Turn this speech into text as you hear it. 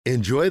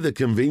Enjoy the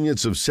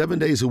convenience of 7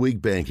 days a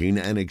week banking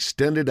and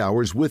extended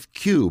hours with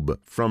Cube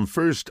from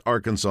First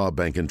Arkansas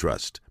Bank and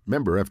Trust.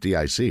 Member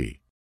FDIC.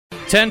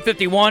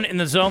 10:51 in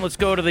the zone. Let's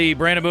go to the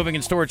Brandon Moving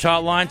and Storage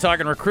Hotline,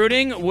 talking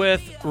recruiting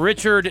with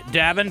Richard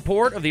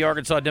Davenport of the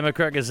Arkansas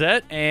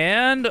Democrat-Gazette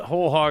and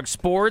Whole Hog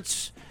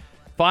Sports.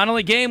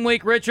 Finally, game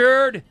week,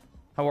 Richard.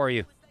 How are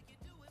you?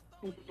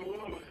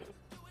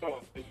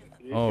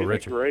 Oh,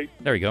 Richard. Great.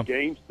 There you go.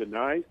 Games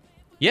tonight.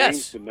 Yes.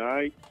 Games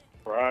tonight,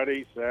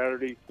 Friday,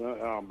 Saturday.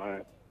 Oh,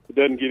 man. It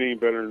doesn't get any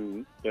better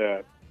than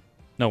that.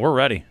 No, we're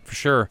ready, for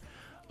sure.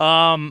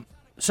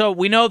 So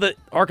we know that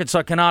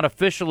Arkansas cannot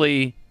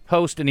officially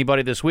host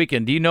anybody this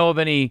weekend. Do you know of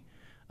any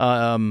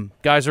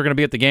guys who are going to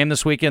be at the game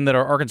this weekend that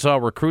are Arkansas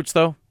recruits,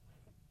 though?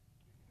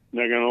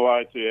 Not going to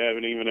lie to you, I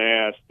haven't even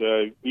asked.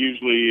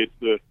 Usually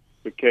it's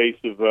the case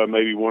of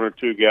maybe one or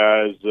two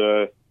guys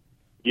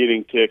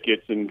getting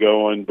tickets and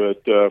going,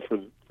 but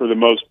for the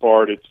most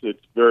part, it's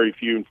very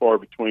few and far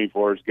between as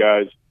far as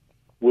guys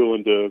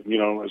willing to,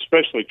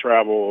 especially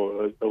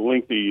travel a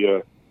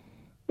lengthy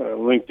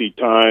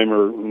time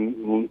or,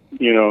 and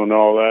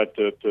all that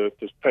to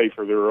pay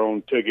for their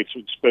own tickets,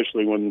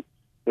 especially when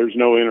there's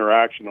no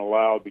interaction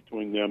allowed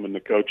between them and the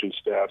coaching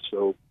staff.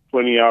 So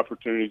plenty of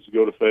opportunities to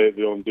go to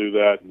Fayetteville and do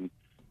that. And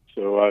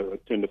so I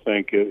tend to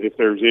think if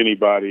there's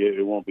anybody,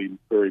 it won't be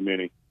very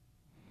many.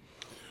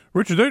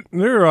 Richard,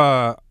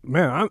 they're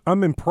man,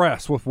 I'm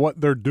impressed with what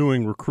they're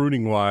doing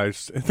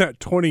recruiting-wise in that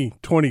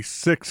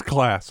 2026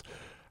 class.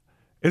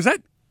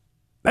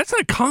 That's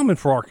not common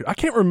for Arkansas. I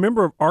can't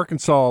remember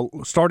Arkansas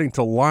starting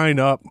to line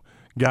up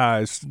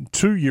guys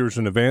 2 years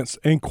in advance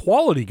and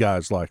quality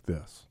guys like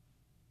this.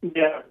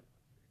 Yeah,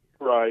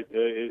 right.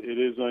 It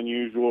is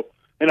unusual,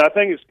 and I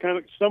think it's kind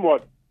of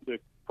somewhat the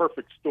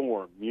perfect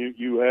storm.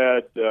 You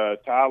had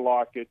Ty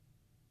Lockett,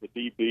 the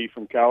DB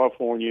from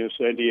California,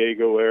 San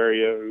Diego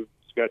area, who's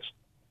got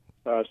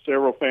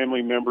several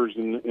family members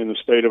in the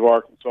state of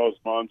Arkansas. His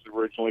mom's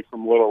originally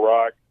from Little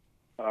Rock.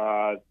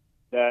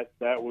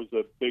 That was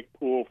a big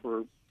pull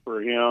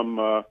for him,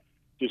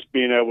 just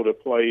being able to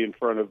play in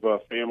front of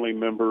family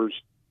members.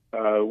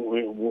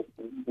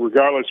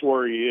 Regardless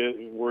where he is,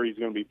 where he's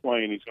going to be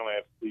playing, he's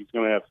going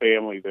to have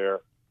family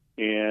there.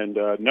 And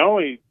not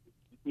only,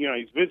 he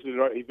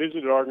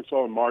visited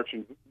Arkansas in March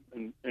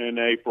and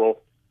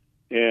April,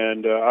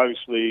 and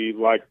obviously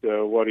liked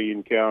what he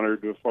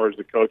encountered as far as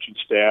the coaching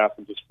staff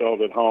and just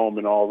felt at home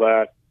and all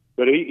that.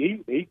 But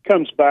he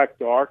comes back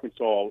to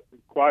Arkansas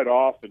quite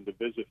often to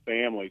visit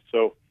family.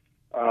 So,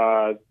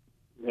 as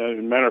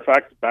a matter of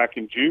fact, back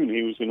in June,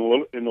 he was in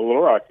the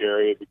Little Rock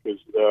area because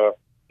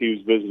he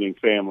was visiting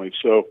family.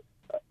 So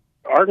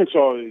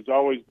Arkansas has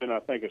always been, I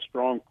think, a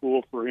strong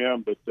pull for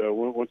him. But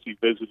once he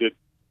visited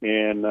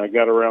and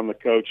got around the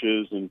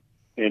coaches, and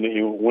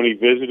when he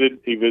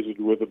visited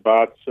with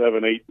about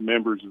 7-8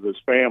 members of his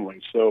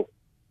family. So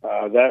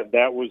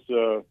that was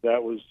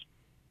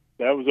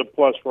a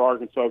plus for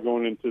Arkansas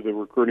going into the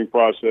recruiting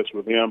process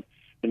with him.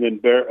 And then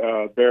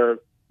Bear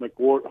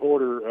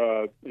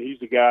McWhorter, he's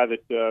the guy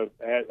that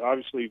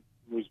obviously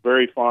was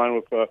very fine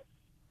with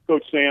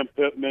Coach Sam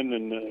Pittman,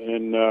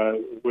 and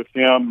with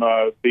him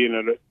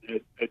being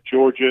at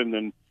Georgia,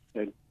 and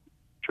then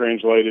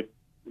translated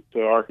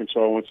to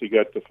Arkansas once he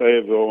got to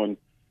Fayetteville,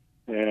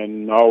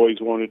 and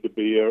always wanted to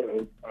be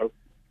a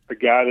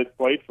guy that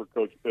played for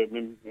Coach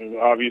Pittman, and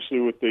obviously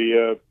with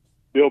the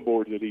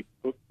billboard that he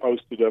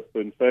posted up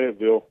in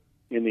Fayetteville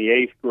in the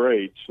 8th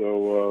grade.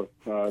 So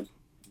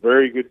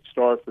very good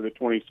start for the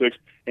 26th.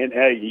 And,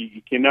 hey,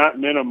 you cannot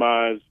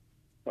minimize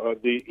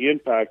the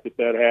impact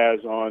that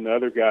has on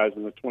other guys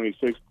in the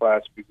 26th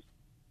class, because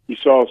you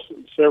saw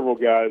several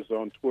guys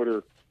on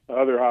Twitter,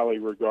 other highly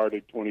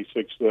regarded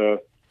 26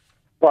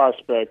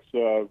 prospects,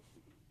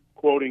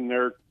 quoting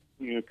their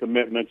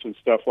commitments and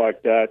stuff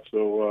like that.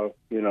 So,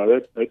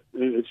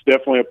 it's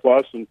definitely a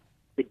plus, and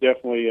could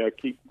definitely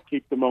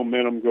keep the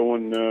momentum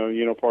going,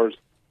 as far as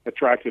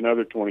attracting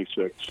other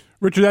 26.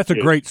 Richard, that's a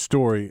great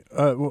story.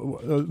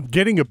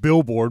 Getting a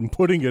billboard and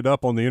putting it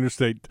up on the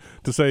interstate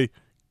to say,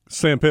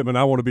 Sam Pittman,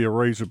 I want to be a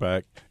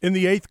Razorback, in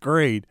the 8th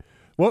grade.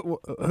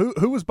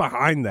 Who was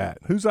behind that?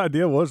 Whose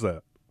idea was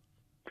that?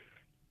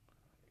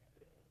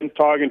 Been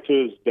talking to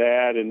his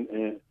dad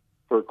and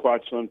for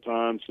quite some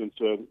time since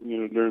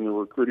during the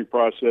recruiting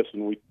process,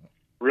 and we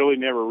really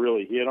never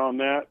hit on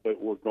that, but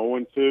we're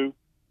going to,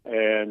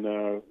 and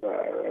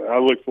I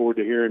look forward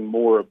to hearing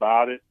more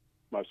about it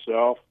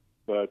myself.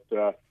 But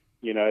in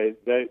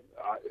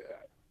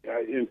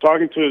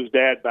talking to his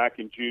dad back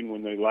in June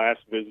when they last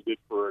visited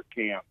for a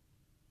camp,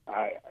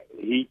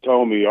 he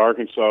told me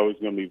Arkansas was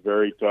going to be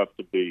very tough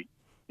to beat,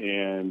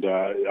 and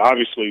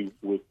obviously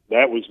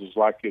that was his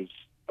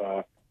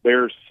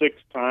their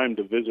 6th time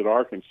to visit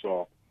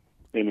Arkansas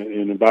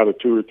in about a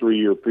 2 or 3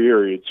 year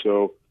period.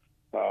 So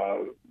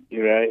I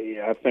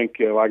think,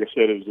 like I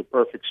said, it was a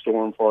perfect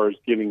storm as far as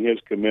getting his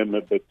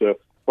commitment, but as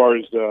far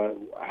as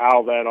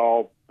how that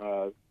all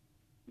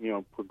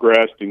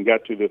progressed and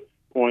got to the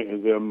point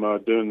of them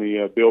doing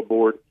the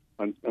billboard,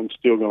 I'm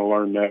still going to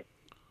learn that.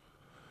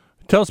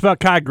 Tell us about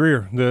Kai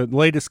Greer, the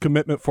latest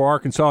commitment for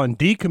Arkansas, and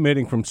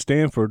decommitting from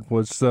Stanford.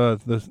 Was the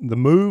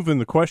move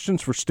and the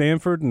questions for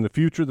Stanford and the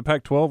future of the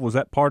Pac-12, was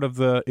that part of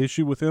the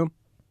issue with him?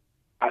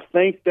 I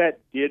think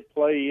that did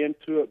play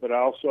into it, but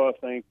also I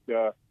think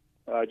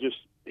just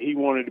he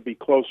wanted to be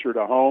closer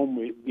to home.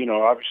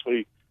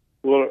 Obviously,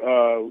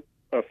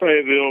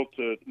 Fayetteville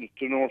to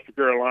North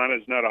Carolina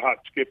is not a hot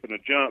skip and a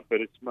jump, but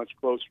it's much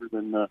closer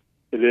than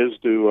it is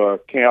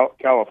to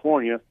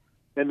California.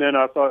 And then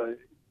I thought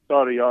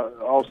he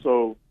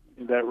also,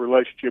 that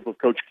relationship with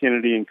Coach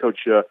Kennedy and Coach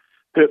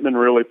Pittman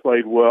really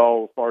played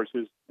well as far as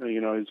his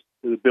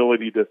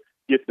ability to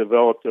get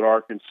developed at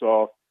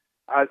Arkansas.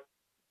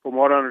 From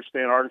what I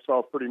understand,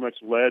 Arkansas pretty much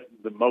led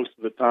the most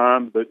of the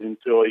time, but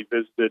until he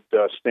visited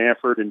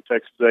Stanford and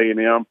Texas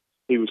A&M.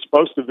 He was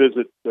supposed to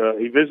visit.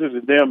 He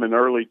visited them in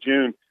early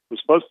June. He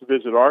was supposed to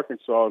visit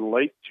Arkansas in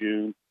late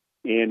June,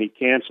 and he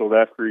canceled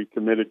after he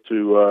committed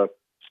to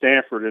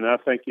Stanford. And I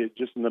think it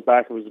just in the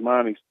back of his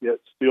mind, he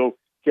still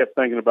kept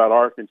thinking about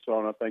Arkansas,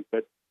 and I think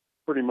that's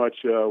pretty much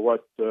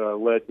what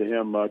led to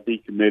him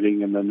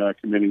decommitting and then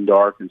committing to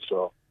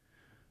Arkansas.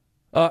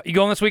 You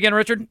going this weekend,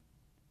 Richard?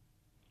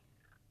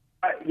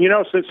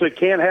 Since they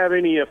can't have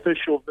any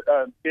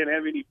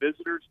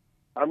visitors,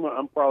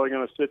 I'm probably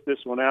going to sit this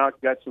one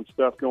out. Got some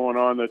stuff going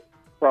on that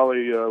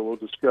probably we'll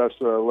discuss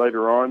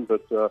later on,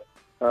 but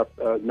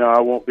no,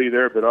 I won't be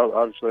there, but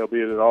obviously I'll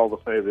be at all the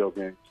Fayetteville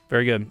games.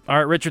 Very good. All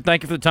right, Richard,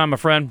 thank you for the time, my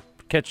friend.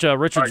 Catch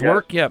Richard's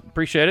work. Yeah,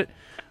 appreciate it,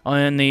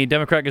 on the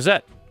Democrat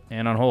Gazette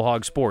and on Whole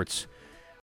Hog Sports.